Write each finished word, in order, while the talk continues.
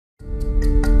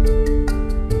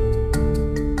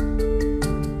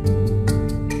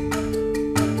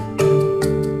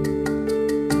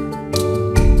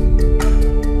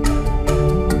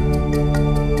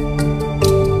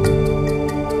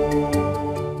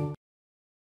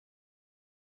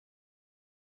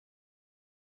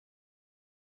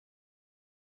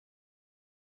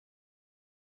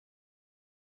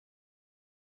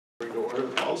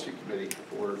Policy Committee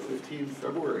for 15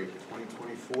 February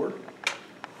 2024.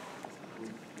 We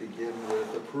begin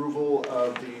with approval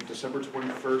of the December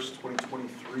 21st,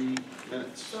 2023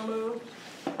 minutes. So moved.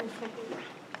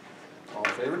 All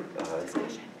in favor?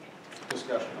 Discussion.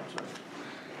 Discussion, I'm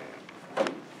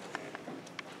sorry.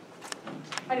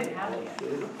 I didn't have All it in yet.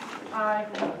 favor? Aye.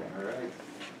 All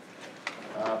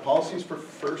right. Policies for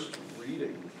first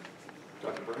reading.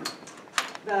 Dr. Byrne?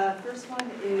 The first one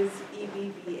is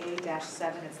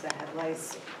EBBA-7, it's the head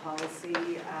lice policy.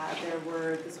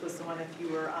 This was the one, if you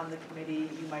were on the committee,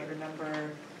 you might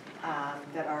remember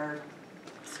that our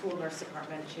school nurse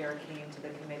department chair came to the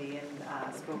committee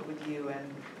and spoke with you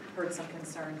and heard some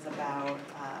concerns about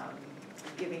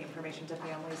giving information to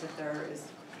families if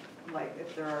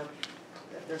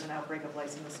there's an outbreak of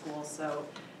lice in the school. So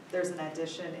there's an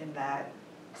addition in that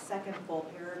second full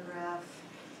paragraph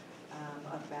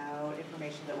about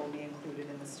information that will be included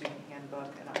in the student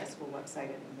handbook and on the school website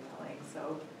and emailing.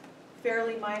 So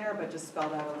fairly minor, but just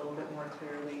spelled out a little bit more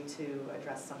clearly to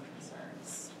address some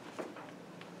concerns.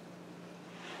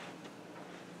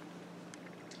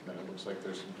 Then it looks like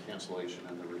there's some cancellation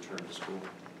in the return to school.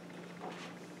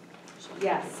 So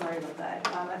Yes, sorry about that.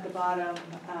 At the bottom,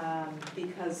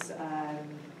 because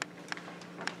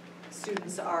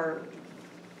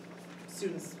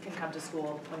students can come to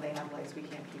school when they have lice, we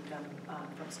can't keep them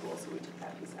from school, so we took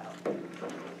that piece out.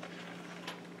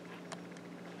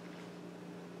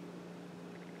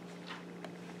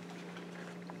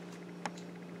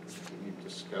 Any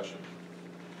discussion?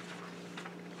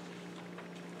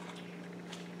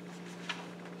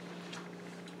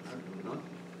 Moving on.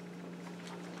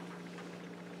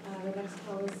 The next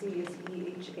policy is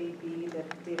EHAB, the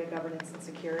data governance and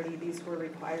security. These were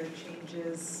required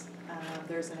changes.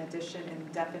 There's an addition in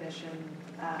the definition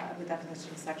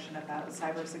section about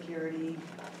cybersecurity.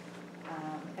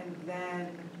 And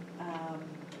then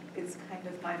it's kind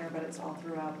of minor, but it's all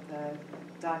throughout the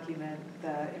document.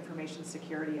 The information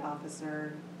security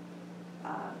officer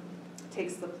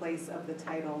takes the place of the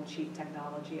title Chief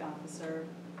Technology Officer.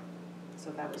 So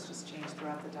that was just changed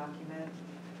throughout the document.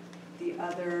 The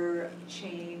other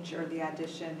change or the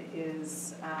addition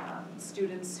is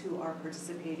students who are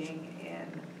participating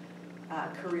in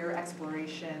career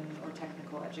exploration or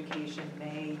technical education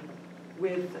may,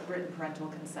 with written parental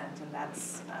consent, and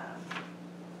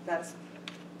that's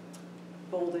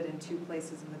bolded in 2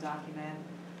 places in the document,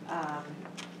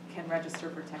 can register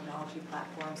for technology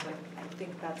platforms. So I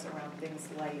think that's around things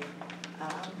like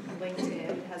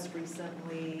LinkedIn has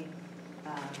recently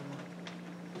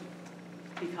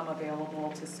become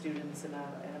available to students in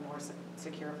a more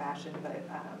secure fashion, but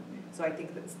so I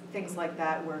think that things like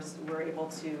that we're able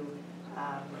to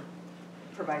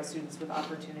provide students with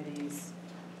opportunities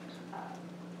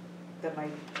that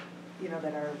might,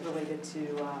 that are related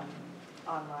to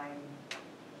online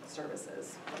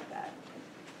services like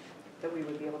that we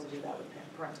would be able to do that with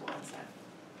parental consent.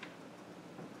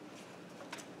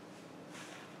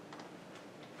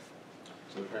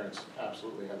 So the parents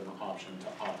absolutely have an option to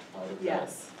opt out of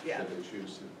Yes, that, yeah. should they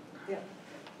choose to. Yeah.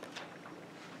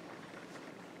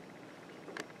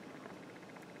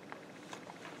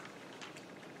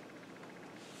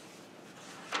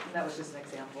 And that was just an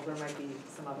example. There might be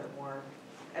some other more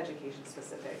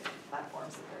education-specific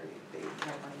platforms that they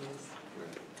might want to use.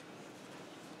 Right.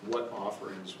 What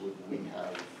offerings would we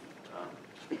have,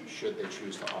 should they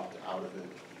choose to opt out of it?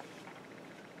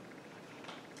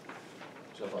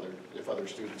 So if other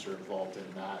students are involved in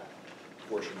that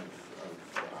portion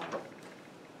of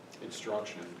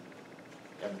instruction,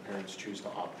 and the parents choose to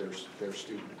opt their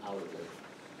student out of it,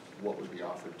 what would be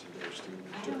offered to their student?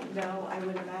 I don't know. I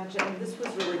would imagine this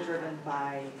was really driven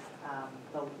by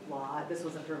the law. This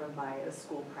wasn't driven by a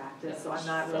school practice, Yeah, so I'm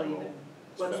not really even.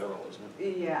 It's federal, isn't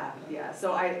it? Yeah.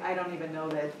 So I don't even know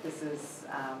that this is.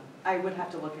 I would have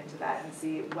to look into that and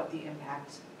see what the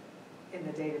impact in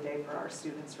the day-to-day for our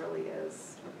students really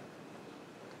is.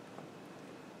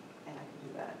 And I can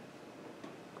do that.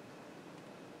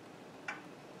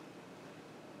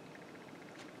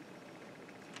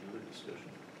 Other discussion?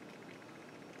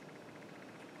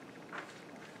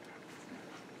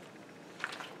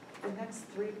 The next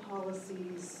 3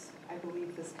 policies, I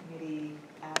believe this committee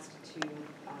asked to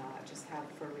just have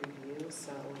for review,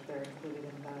 so they're included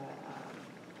in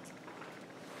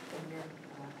your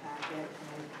packet.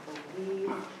 And I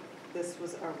believe this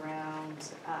was around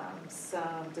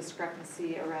some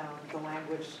discrepancy around the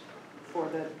language for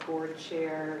the board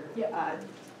chair, Yep.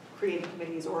 Creating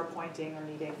committees or appointing or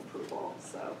needing approval,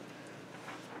 so.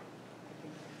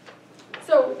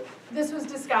 So this was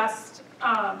discussed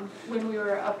when we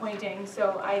were appointing,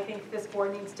 so I think this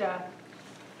board needs to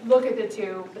look at the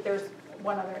 2, but there's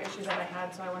one other issue that I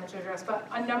had, so I wanted to address, but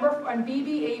on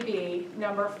BBAB,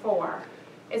 number 4,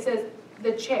 it says,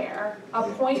 the chair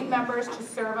appoint members to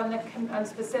serve on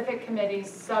specific committees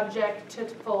subject to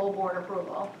full board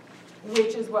approval,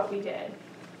 which is what we did.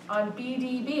 On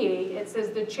BDB, it says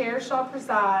the chair shall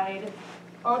preside,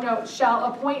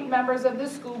 shall appoint members of the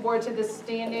school board to the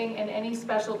standing and any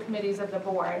special committees of the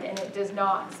board, and it does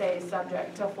not say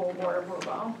subject to full board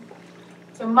approval.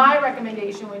 So my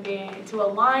recommendation would be to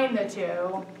align the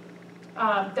two,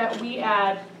 that we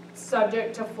add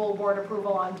subject to full board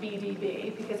approval on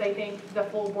BDB, because I think the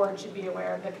full board should be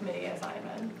aware of the committee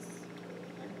assignments.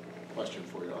 Question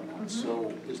for you on that.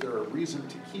 So is there a reason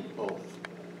to keep both?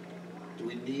 Do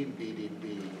we need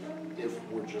BDB if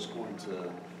we're just going to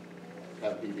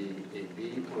have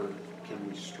BBAB, or can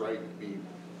we strike BDB?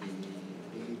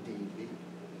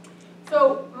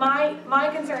 So my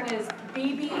concern is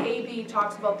BBAB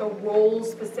talks about the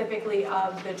roles specifically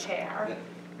of the chair. Yeah.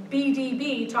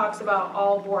 BDB talks about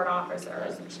all board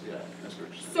officers. Yeah, that's what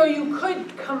you're saying. So you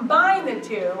could combine the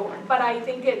two, but I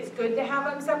think it's good to have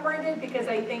them separated, because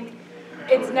I think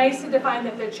it's nice to define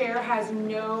that the chair has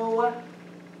no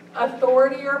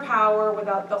authority or power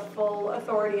without the full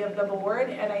authority of the board,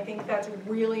 and I think that's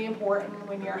really important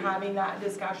when you're having that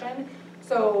discussion.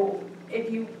 So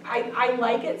if you, I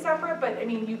like it separate, but I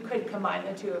mean, you could combine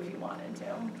the two if you wanted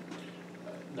to.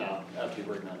 Now, after you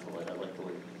bring that to light, I like the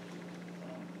way,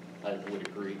 I would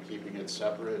agree keeping it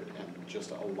separate and just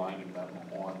aligning them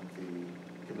on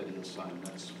the committee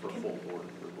assignments for full board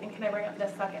approval. And can I bring up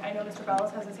this second? I know Mr.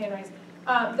 Bellis has his hand raised.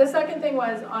 The second thing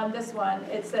was on this one,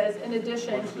 it says, in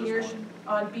addition,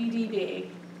 on BDB,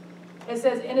 it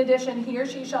says, in addition, he or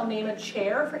she shall name a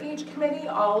chair for each committee,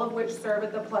 all of which serve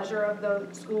at the pleasure of the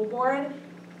school board.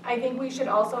 I think we should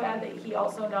also add that he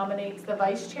also nominates the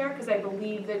vice chair, because I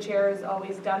believe the chair has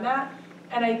always done that.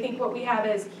 And I think what we have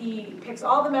is he picks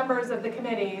all the members of the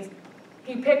committees,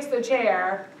 he picks the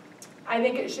chair. I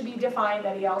think it should be defined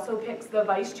that he also picks the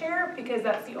vice chair, because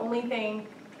that's the only thing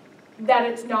that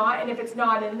it's not, and if it's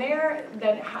not in there,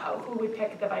 then who would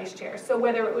pick the vice chair? So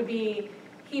whether it would be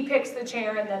he picks the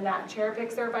chair and then that chair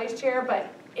picks their vice chair,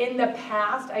 but in the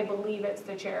past, I believe it's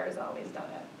the chair has always done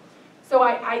it. So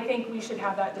I think we should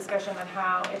have that discussion on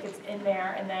how, if it's in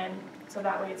there, and then, so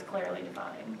that way it's clearly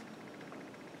defined.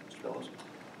 Mr. Bellis?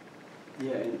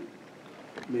 Yeah, and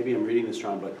maybe I'm reading this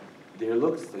wrong, but there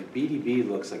looks like, BDB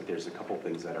looks like there's a couple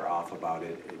things that are off about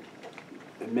it.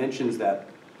 It mentions that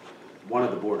one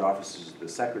of the board officers is the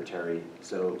secretary,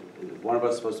 so is one of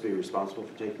us supposed to be responsible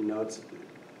for taking notes?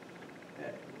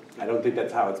 I don't think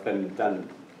that's how it's been done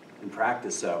in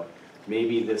practice, so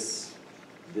maybe this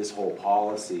whole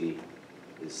policy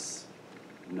is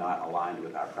not aligned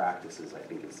with our practices. I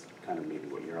think is kind of maybe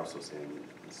what you're also saying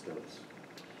in Stokes.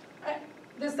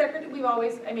 The secretary, we've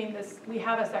always, I mean, we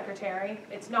have a secretary,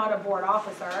 it's not a board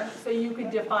officer, so you could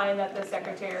define that the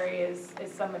secretary is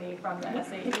somebody from the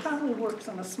SAU. He probably works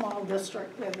in a small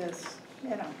district with this,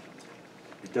 you know.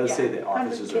 It does say that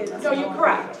officers are. 100 kids. No, you're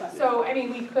correct, so, I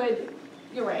mean, we could,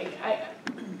 you're right,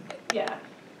 yeah.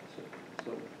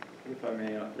 So, if I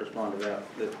may respond to that,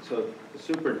 so the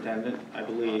superintendent, I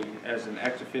believe, as an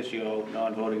ex officio,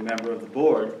 non-voting member of the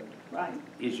board, Right.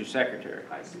 is your secretary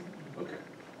I see, okay.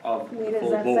 of Where the does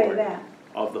full that say board. that?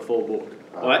 Of the full board.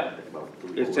 What?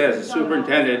 It says the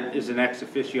superintendent is an ex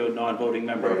officio, non-voting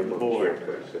member of the board.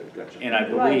 Gotcha. And I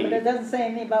Right, but it believe, doesn't say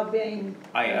anything about being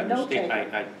I a understand,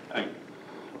 note-taker.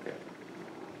 okay.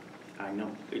 I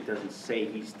know, it doesn't say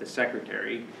he's the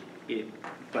secretary,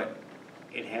 but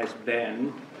it has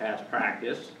been past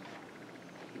practice.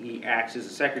 He acts as a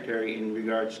secretary in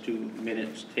regards to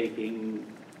minutes taking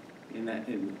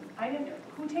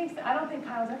Who takes, I don't think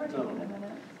Kyle's ever taken a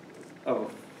minute.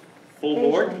 of full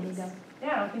board, Occasionally he does.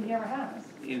 Yeah, I don't think he ever has.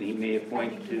 and he may I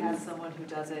appoint think he to, has someone who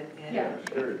does it Yeah.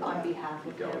 on behalf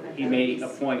of him. and he then may he's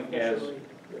appoint as, officially-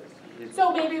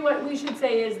 So maybe what we should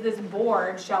say is this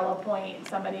board shall appoint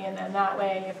somebody, and then that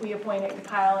way, if we appoint it to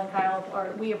Kyle, or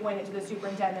we appoint it to the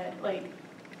superintendent, like,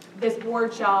 this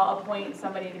board shall appoint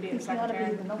somebody to be the He's got to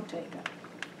secretary. be the note-taker.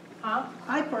 Huh?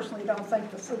 I personally don't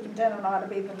think the superintendent ought to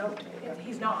be the note-taker,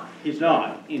 He's not. he's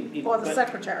not. or the but-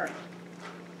 secretary.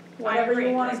 I Whatever agree.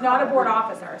 you want to He's not a call board it.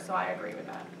 officer, so I agree with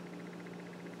that.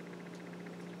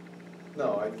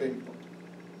 No, I think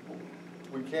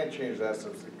we can't change that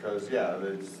simply because, yeah,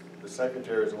 the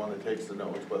secretary is the one that takes the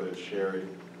notes, whether it's Sherry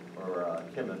or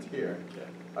Kim that's here.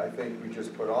 I think we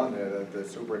just put on there that the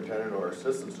superintendent or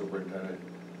assistant superintendent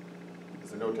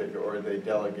is the note taker, or they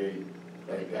delegate.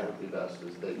 That would be best,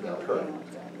 is they delegate. Correct.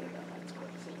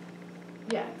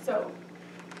 Yeah, so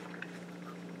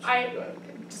I Go ahead.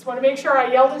 just want to make sure,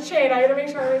 I yelled at Shane, I gotta make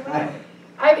sure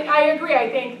I I agree, I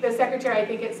think the secretary, I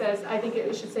think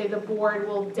it should say the board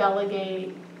will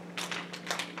delegate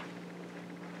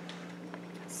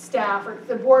staff, or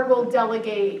the board will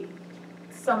delegate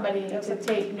somebody to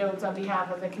take notes on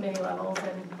behalf of the committee levels,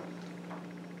 and,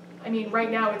 I mean,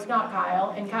 right now it's not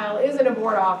Kyle, and Kyle isn't a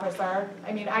board officer,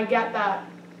 I mean, I get that.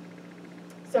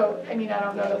 So, I mean, I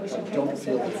don't know that we should I take don't this.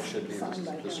 feel that it should be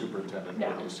the superintendent or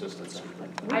No. the assistant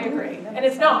superintendent. I agree, and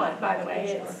it's not, by the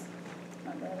way, it's,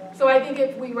 so I think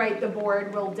if we write the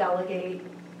board will delegate,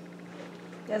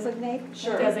 Designate?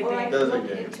 Sure. Designate. Or I can look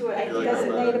Designate. into it. You like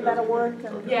Designate a better designate? word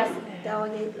than Okay. Yes.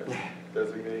 delegate. Yeah.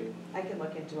 Designate, I can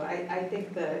look into it. I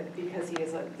think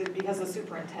because the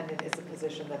superintendent is a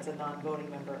position that's a non-voting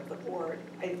member of the board,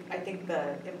 I think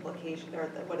the implication, or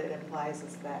what it implies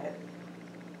is that,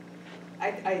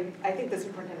 I think the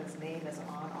superintendent's name is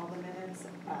on all the minutes.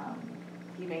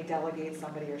 He may delegate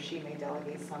somebody, or she may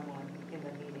delegate someone in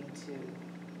the meeting to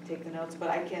take the notes, but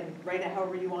I can write it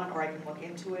however you want, or I can look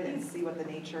into it and see what the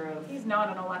nature of. he's not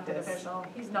an elected Yes. official,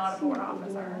 he's not a board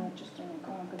officer,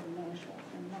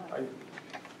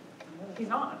 he's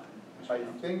not. I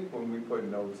think when we put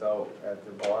notes out at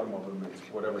the bottom of them, it's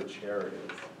whatever chair it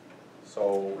is.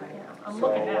 So, Right. Yeah, I'm so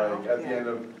looking now. like, at the Yeah. end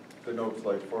of the notes,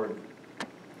 like for,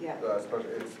 Yeah, special,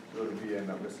 it's going to be in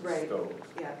Mrs. Right. Stokes.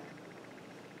 yeah.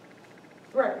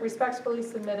 Right, respectfully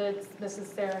submitted,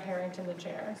 Mrs. Sarah Harrington, the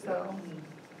chair, so.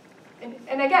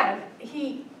 And again,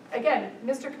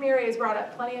 Mr. Camiri has brought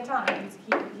up plenty of times,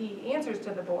 he answers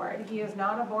to the board, he is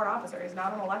not a board officer, he's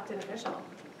not an elected official.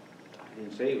 I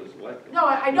didn't say it was elected. No,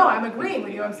 I know, I'm agreeing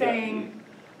with you, I'm saying,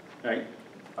 Right,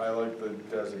 I like the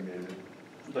designated,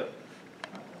 but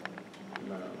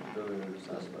no, designated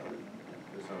sounds better.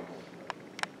 It sounds-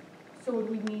 so would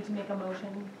we need to make a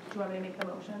motion? Do you want me to make the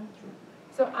motion?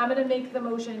 So I'm gonna make the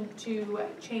motion to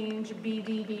change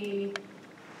BDB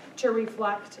to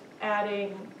reflect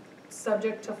adding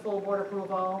subject to full board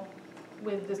approval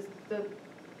with the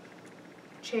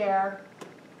chair.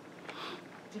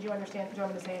 Did you understand? Do you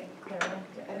want me to say it clearly?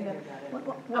 I think I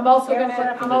got it. I'm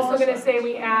also gonna say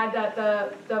we add that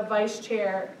the vice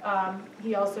chair,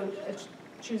 he also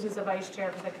chooses a vice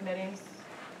chair for the committees.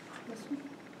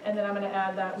 And then I'm gonna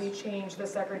add that we change the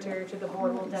secretary to the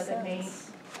board will designate.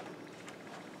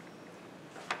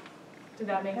 Did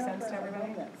that make sense to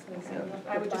everybody?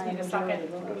 I would just need a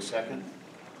second. Got a second?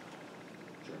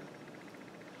 Sure.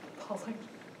 Paul's like,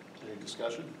 Any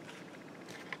discussion?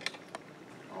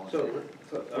 All in So,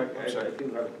 favor? I sorry. do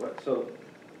have a question. So,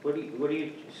 what do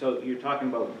you, so you're talking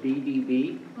about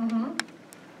BDB, mm-hmm,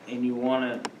 and you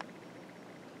wanna,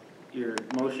 your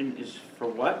motion is for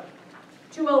what?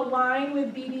 to align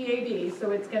with BDAB,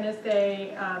 so it's gonna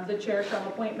say, the chair shall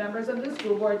appoint members of the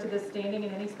school board to the standing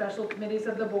and any special committees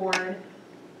of the board,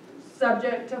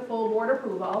 subject to full board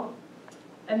approval.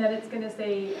 And then it's gonna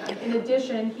say, in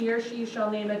addition, he or she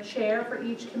shall name a chair for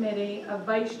each committee, a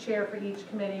vice chair for each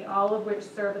committee, all of which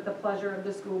serve at the pleasure of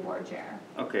the school board chair.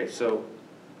 Okay, so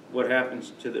what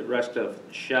happens to the rest of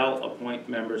shall appoint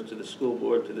members to the school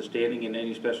board to the standing and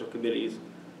any special committees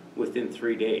within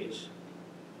 3 days?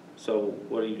 So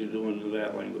what are you doing with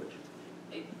that language?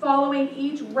 Following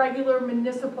each regular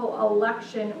municipal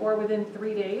election or within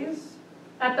 3 days.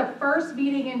 At the first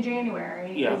meeting in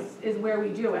January Yeah. is where we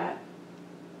do it.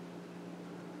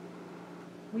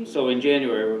 So in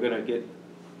January, we're gonna get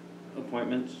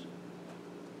appointments?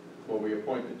 Well, we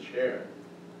appoint the chair.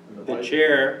 and The vice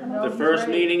chair, No, the he's first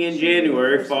right. meeting in Should be the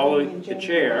January, first following meeting the in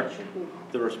chair, January, should be.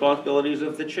 the responsibilities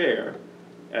of the chair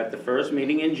at the first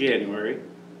meeting in January,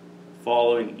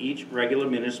 following each regular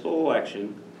municipal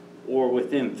election, or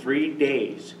within 3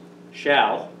 days,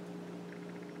 shall,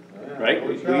 Yeah, right?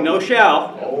 we We know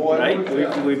shall, Oh, I know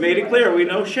right? shall. We've made it clear, we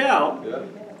know shall, Yeah,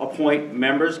 appoint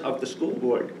members of the school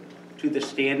board to the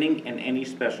standing and any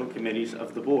special committees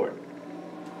of the board.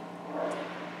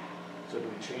 So do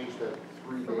we change that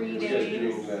 3 days? 3 we days. just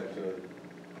change that to,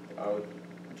 I would.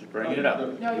 Just bring it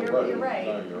up. No, you're right.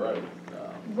 No, you're right.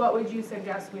 What would you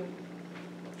suggest we,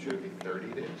 Should it be 30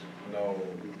 days? No,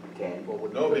 What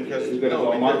would no, because. You're gonna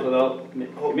no, go a month because-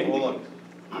 without Hold committee.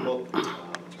 on.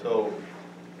 So,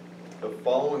 the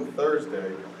following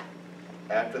Thursday,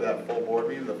 after that full board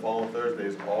meeting, the following Thursday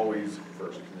is always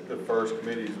the first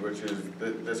committees, which is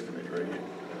this committee right here.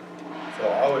 So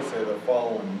I would say the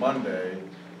following Monday,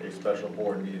 a special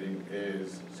board meeting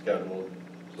is scheduled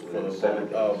for the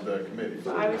vote of the committees.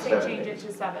 I would say change it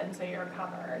to 7, so you're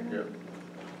covered. Yep,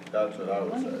 that's what I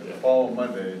would say. The following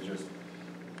Monday is just,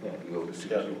 Yeah, you go,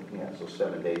 Schedule. yeah, so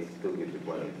 7 days still gives you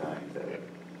plenty of time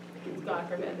to. God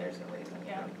forbid there's a reason,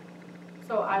 yeah.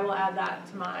 So I will add that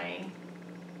to my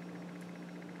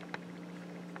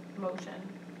motion.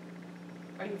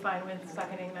 Are you fine with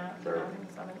seconding that? Sure. Adding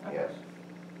 7? Okay. Yes.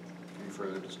 Any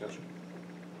further discussion?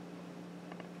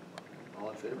 All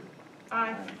in favor?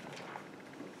 Aye.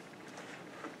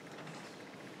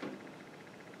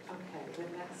 Okay,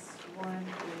 the next one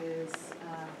is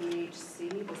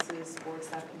BHC, this is board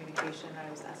staff communication,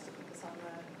 I was asked to put this on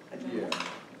the agenda.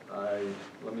 Yeah,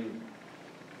 let me,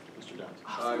 Mr. Downs?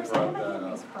 Oh, I so brought I'm that gonna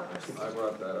up. these first. I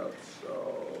brought that up, so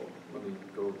let me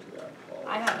go to that. Paul.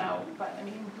 I have out, but I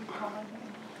mean, we call it.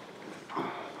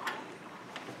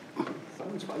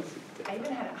 Sounds spicy. I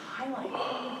even had it highlighted.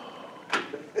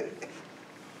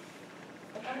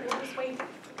 But we'll just wait.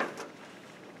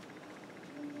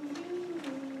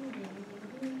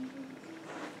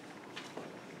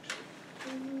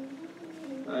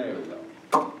 There we go.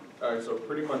 All right, so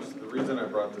pretty much the reason I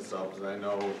brought this up is I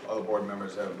know other board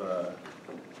members have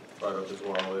brought up as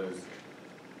well is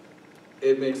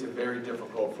it makes it very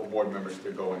difficult for board members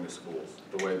to go into schools,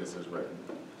 the way this is written.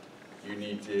 You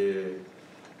need to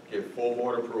get full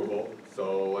board approval,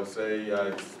 so let's say you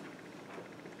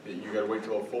gotta wait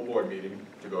till a full board meeting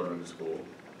to go into school.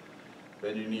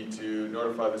 Then you need to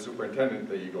notify the superintendent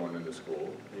that you're going into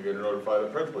school. You're gonna notify the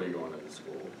principal you're going into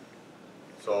school.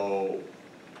 So,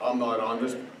 I'm not on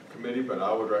this committee, but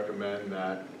I would recommend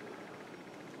that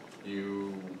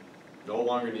you no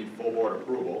longer need full board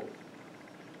approval,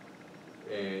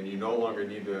 and you no longer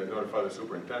need to notify the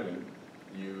superintendent.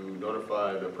 You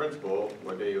notify the principal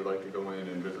what day you'd like to go in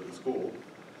and visit the school,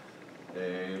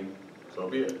 and so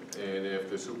be it. And if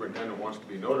the superintendent wants to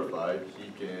be notified, he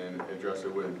can address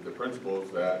it with the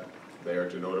principals that they are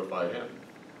to notify him.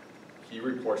 He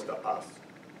reports to us,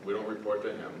 we don't report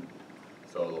to him.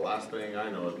 So the last thing I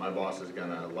know is my boss is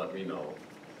gonna let me know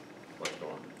what's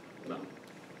going on. No.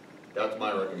 That's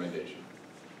my recommendation.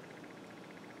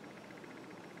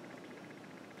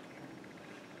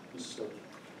 Mrs. Stokes?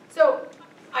 So,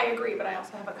 I agree, but I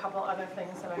also have a couple other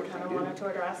things that I kind of wanted to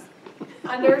address.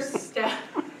 Under staff.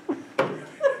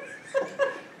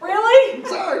 Really?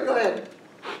 Sorry, go ahead.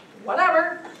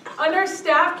 Whatever. Under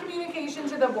staff communication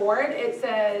to the board, it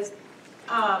says,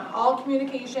 all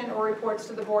communication or reports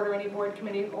to the board or any board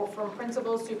committee or from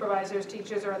principals, supervisors,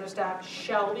 teachers, or other staff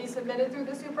shall be submitted through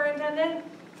the superintendent.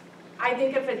 I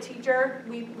think if a teacher,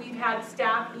 we've had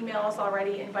staff email us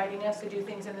already inviting us to do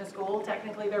things in the school,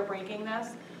 technically they're breaking this.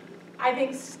 I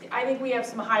think we have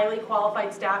some highly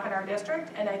qualified staff in our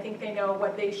district, and I think they know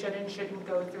what they should and shouldn't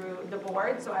go through the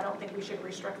board, so I don't think we should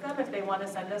restrict them. If they want to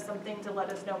send us something to let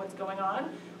us know what's going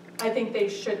on, I think they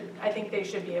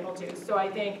should be able to. So I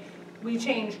think we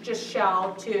change just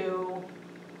shall to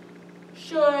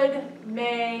should,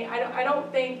 may. I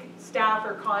don't think staff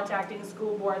are contacting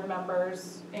school board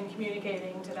members and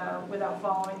communicating to them without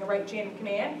following the right chain of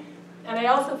command. And I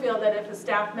also feel that if a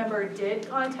staff member did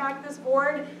contact this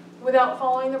board without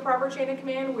following the proper chain of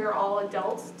command, we're all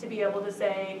adults to be able to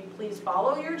say, please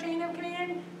follow your chain of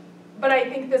command. But I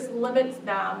think this limits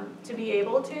them to be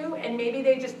able to, and maybe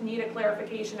they just need a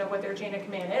clarification of what their chain of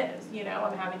command is. You know,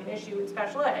 I'm having an issue with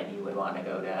special ed, you would want to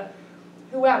go to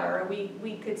whoever,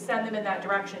 we could send them in that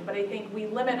direction, but I think we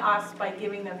limit us by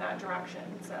giving them that direction,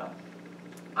 so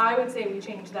I would say we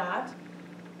change that.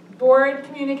 Board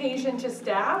communication to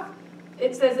staff,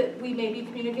 it says that we may be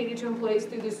communicated to employees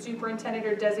through the superintendent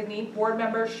or designee. Board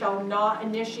members shall not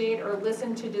initiate or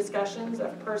listen to discussions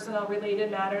of personnel-related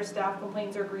matters, staff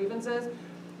complaints, or grievances,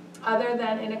 other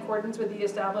than in accordance with the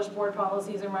established board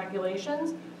policies and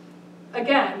regulations.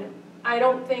 Again, I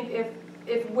don't think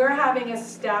if we're having a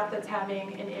staff that's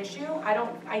having an issue,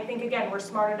 I think again, we're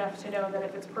smart enough to know that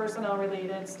if it's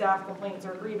personnel-related, staff complaints,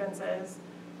 or grievances,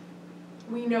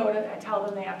 we know to tell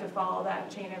them they have to follow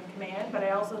that chain of command, but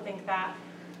I also think that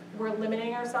we're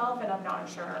limiting ourselves, and I'm not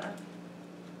sure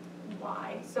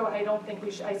why. So I don't think we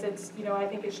should, I said, you know, I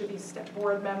think it should be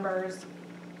board members.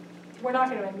 We're not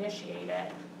going to initiate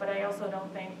it, but I also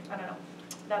don't think, I don't know,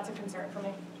 that's a concern for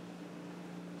me.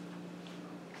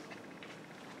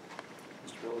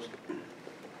 Mr. Rose?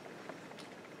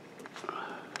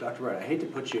 Dr. Wright, I hate to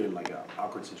put you in like an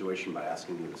awkward situation by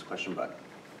asking you this question, but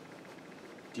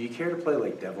do you care to play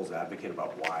like devil's advocate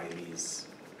about why these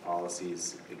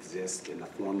policies exist in the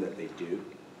form that they do?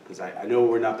 Because I know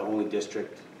we're not the only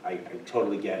district. I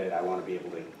totally get it. I want to be able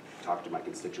to talk to my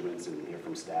constituents and hear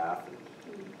from staff.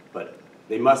 But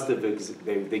they must have,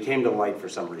 they came to light for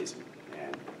some reason.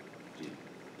 And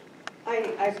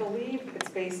I believe it's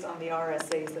based on the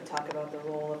RSAs that talk about the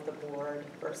role of the board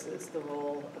versus the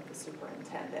role of the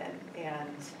superintendent,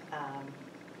 and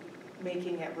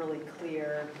making it really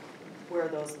clear where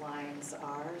those lines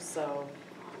are. So,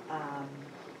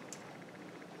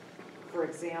 for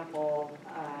example,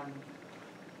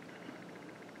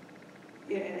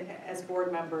 as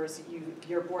board members,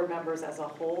 you're board members as a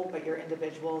whole, but you're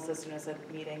individuals as soon as a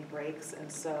meeting breaks,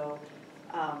 and so,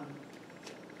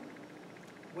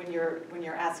 when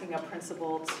you're asking a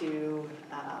principal to,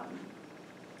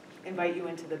 invite you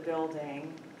into the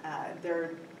building,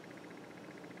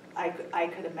 I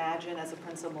could imagine as a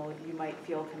principal, you might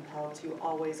feel compelled to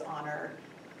always honor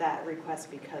that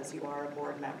request because you are a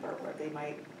board member, where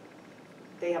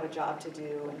they have a job to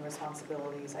do and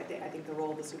responsibilities. I think the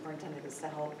role of the superintendent is to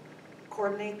help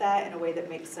coordinate that in a way that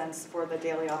makes sense for the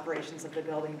daily operations of the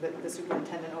building. The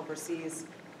superintendent oversees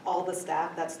all the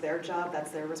staff, that's their job, that's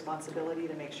their responsibility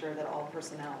to make sure that all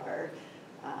personnel are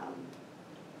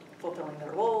fulfilling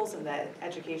their roles and that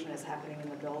education is happening in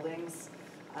the buildings.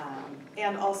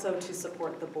 And also to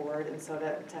support the board, and so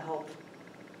to help,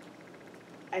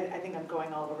 I think I'm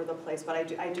going all over the place, but I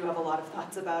do have a lot of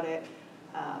thoughts about it.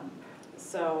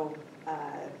 So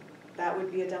that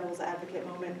would be a devil's advocate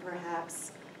moment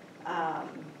perhaps,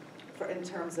 in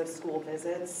terms of school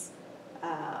visits.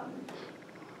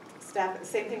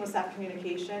 Same thing with staff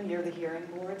communication, you're the hearing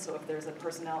board, so if there's a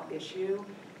personnel issue,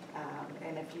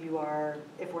 and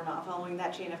if we're not following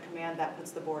that chain of command, that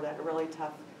puts the board at a really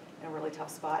tough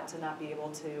spot to not be able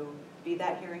to be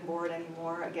that hearing board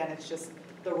anymore. Again, it's just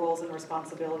the roles and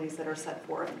responsibilities that are set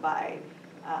forth by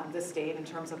the state in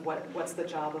terms of what's the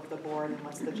job of the board and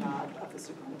what's the job of the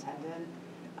superintendent.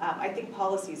 I think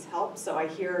policies help, so I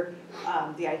hear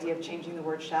the idea of changing the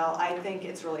word shall. I think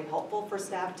it's really helpful for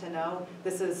staff to know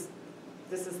this is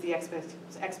the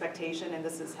expectation and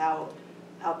this is how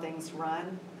things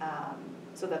run,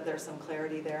 so that there's some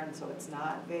clarity there and so it's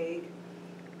not vague.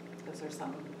 Those are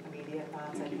some immediate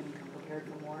thoughts. I think I'm prepared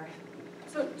for more.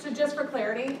 So just for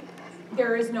clarity,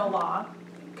 there is no law,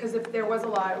 because if there was a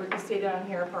law, it would be stated on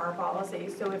here for our policy.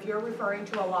 So if you're referring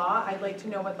to a law, I'd like to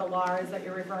know what the law is that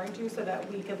you're referring to so that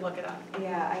we could look it up.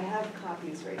 Yeah, I have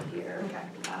copies right here.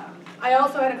 Okay. I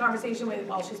also had a conversation with,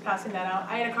 while she's passing that out,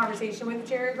 I had a conversation with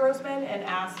Jerry Grossman and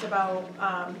asked about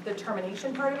the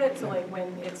termination part of it, so like when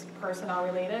it's personnel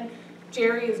related.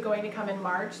 Jerry is going to come in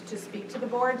March to speak to the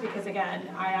board because again,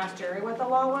 I asked Jerry what the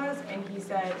law was and he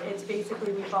said it's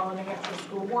basically we follow New Hampshire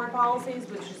school board policies,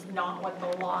 which is not what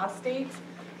the law states.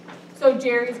 So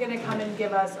Jerry's gonna come and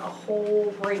give us a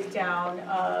whole breakdown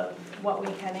of what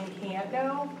we can and can't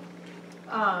know.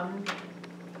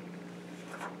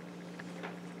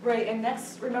 Right, and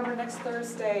remember next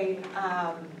Thursday,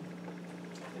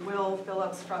 Will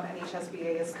Phillips from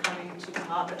NHSBA is coming to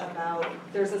talk about,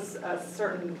 there's a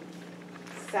certain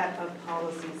set of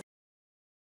policies